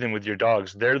and breathing with your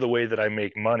dogs. They're the way that I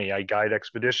make money. I guide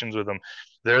expeditions with them.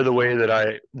 They're the way that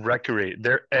I recreate.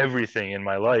 They're everything in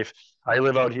my life. I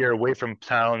live out here away from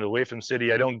town, away from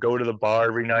city. I don't go to the bar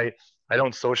every night. I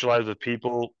don't socialize with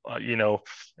people,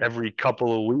 every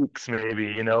couple of weeks,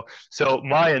 maybe. So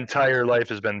my entire life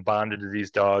has been bonded to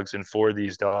these dogs and for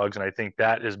these dogs. And I think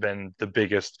that has been the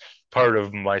biggest part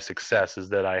of my success is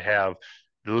that I have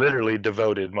literally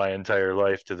devoted my entire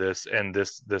life to this and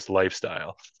this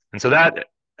lifestyle. And so that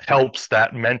helps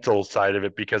that mental side of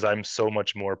it because I'm so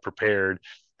much more prepared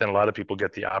than a lot of people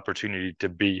get the opportunity to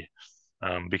be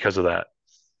because of that.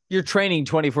 You're training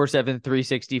 24/7,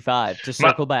 365 to My,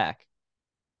 circle back.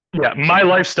 yeah, my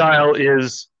lifestyle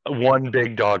is one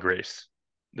big dog race,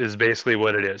 is basically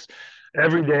what it is.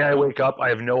 Every day I wake up, I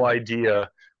have no idea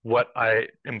what I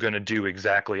am going to do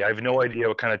exactly. I have no idea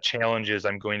what kind of challenges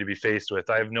I'm going to be faced with.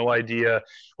 I have no idea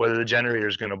whether the generator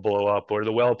is going to blow up or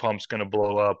the well pump's going to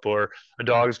blow up or a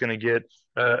dog's going to get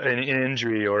an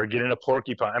injury or get in a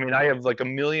porcupine. I mean, I have like a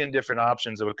million different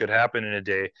options of what could happen in a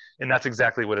day, and that's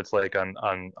exactly what it's like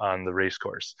on the race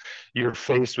course. You're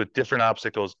faced with different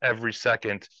obstacles every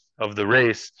second of the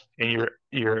race, and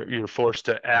you're forced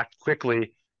to act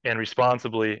quickly and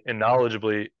responsibly and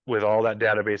knowledgeably with all that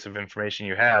database of information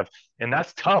you have. And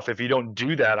that's tough if you don't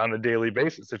do that on a daily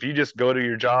basis. If you just go to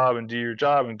your job and do your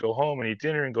job and go home and eat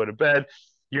dinner and go to bed,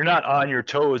 you're not on your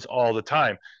toes all the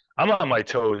time. I'm on my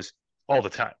toes all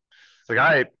the time.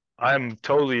 Like I'm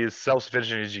totally as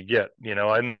self-sufficient as you get.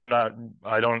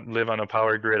 I don't live on a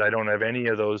power grid. I don't have any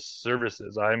of those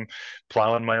services. I'm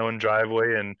plowing my own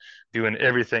driveway and doing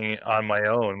everything on my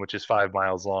own, which is 5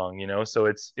 miles long. So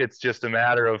it's just a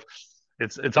matter of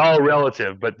it's all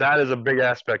relative, but that is a big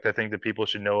aspect I think that people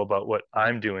should know about what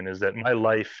I'm doing is that my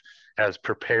life has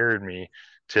prepared me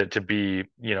to be,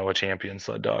 a champion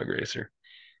sled dog racer.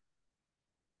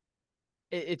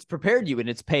 It's prepared you and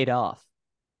it's paid off,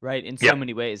 right? In so Yep.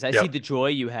 many ways. I see Yep. the joy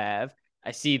you have.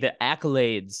 I see the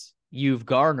accolades you've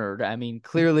garnered. I mean,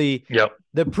 clearly Yep.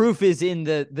 the proof is in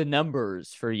the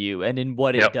numbers for you and in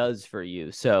what it Yep. does for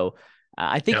you. So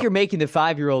I think Yep. you're making the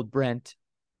 5-year-old Brent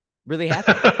really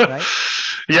happy, right?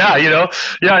 Yeah, yeah,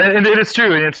 and it's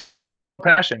true. And it's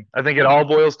passion. I think it all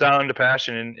boils down to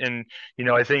passion. And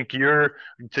I think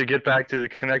to get back to the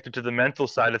connected to the mental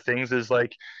side of things is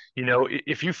like,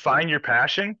 if you find your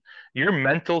passion, your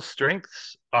mental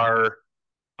strengths are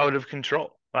out of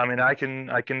control. I mean, I can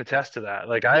attest to that.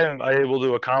 Like I am able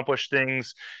to accomplish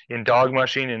things in dog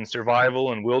mushing and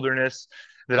survival and wilderness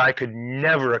that I could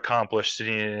never accomplish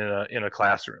sitting in a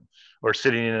classroom or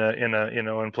sitting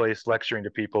in place lecturing to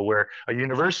people. Where a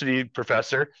university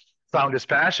professor found his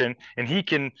passion and he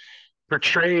can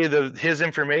portray his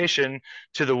information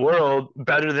to the world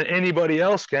better than anybody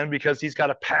else can because he's got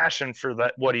a passion for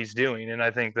what he's doing. And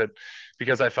I think that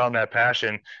because I found that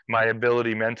passion, my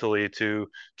ability mentally to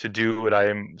do what I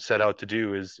am set out to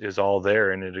do is all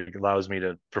there, and it allows me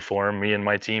to perform, me and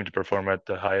my team to perform at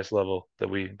the highest level that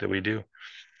we do.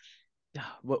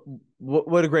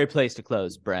 What a great place to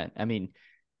close, Brent. I mean,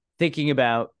 thinking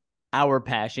about our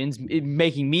passions,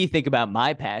 making me think about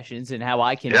my passions and how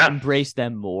I can embrace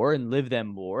them more and live them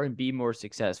more and be more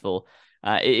successful.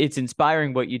 It's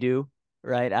inspiring what you do,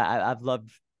 right? I've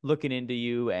loved looking into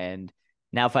you and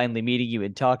now finally meeting you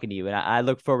and talking to you. And I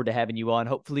look forward to having you on,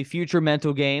 hopefully future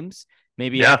mental games,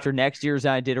 maybe after next year's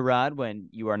Iditarod when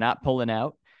you are not pulling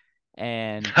out.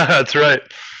 And that's right.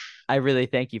 I really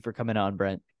thank you for coming on,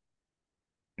 Brent.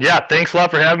 Yeah, thanks a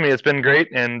lot for having me. It's been great,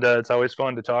 and it's always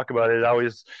fun to talk about it. It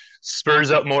always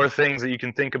spurs up more things that you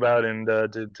can think about and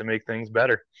to make things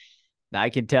better. I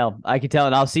can tell,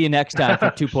 and I'll see you next time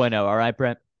for 2.0. All right,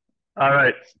 Brent? All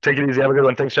right, take it easy. Have a good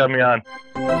one. Thanks for having me on.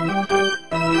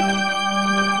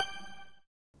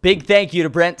 Big thank you to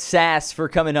Brent Sass for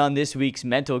coming on this week's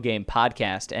Mental Game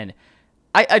podcast. And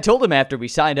I told him after we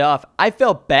signed off, I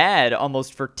felt bad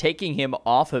almost for taking him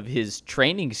off of his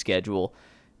training schedule.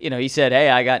 He said,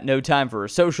 hey, I got no time for a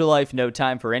social life, no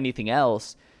time for anything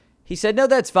else. He said, no,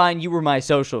 that's fine. You were my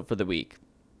social for the week.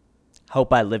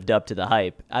 Hope I lived up to the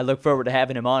hype. I look forward to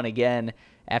having him on again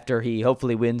after he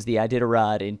hopefully wins the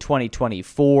Iditarod in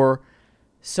 2024.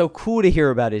 So cool to hear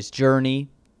about his journey,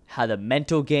 how the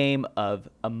mental game of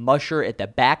a musher at the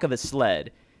back of a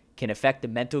sled can affect the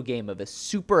mental game of a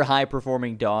super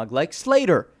high-performing dog like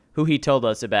Slater, who he told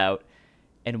us about,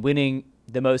 and winning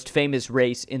the most famous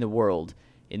race in the world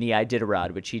in the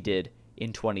Iditarod, which he did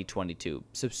in 2022.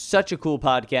 So such a cool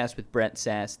podcast with Brent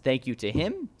Sass. Thank you to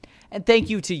him, and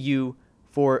thank you to you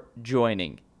for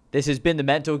joining. This has been the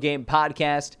Mental Game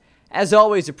Podcast. As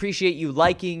always, appreciate you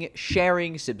liking,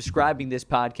 sharing, subscribing this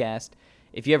podcast.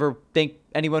 If you ever think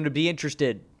anyone would be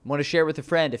interested, want to share with a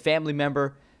friend, a family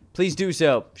member, please do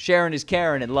so. Sharing is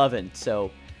caring and loving. So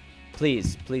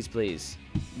please, please, please.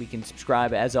 We can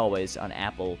subscribe, as always, on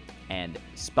Apple and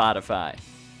Spotify.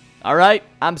 All right,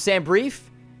 I'm Sam Brief,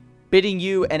 bidding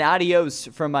you an adios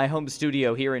from my home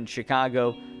studio here in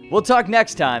Chicago. We'll talk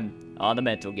next time on The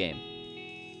Mental Game.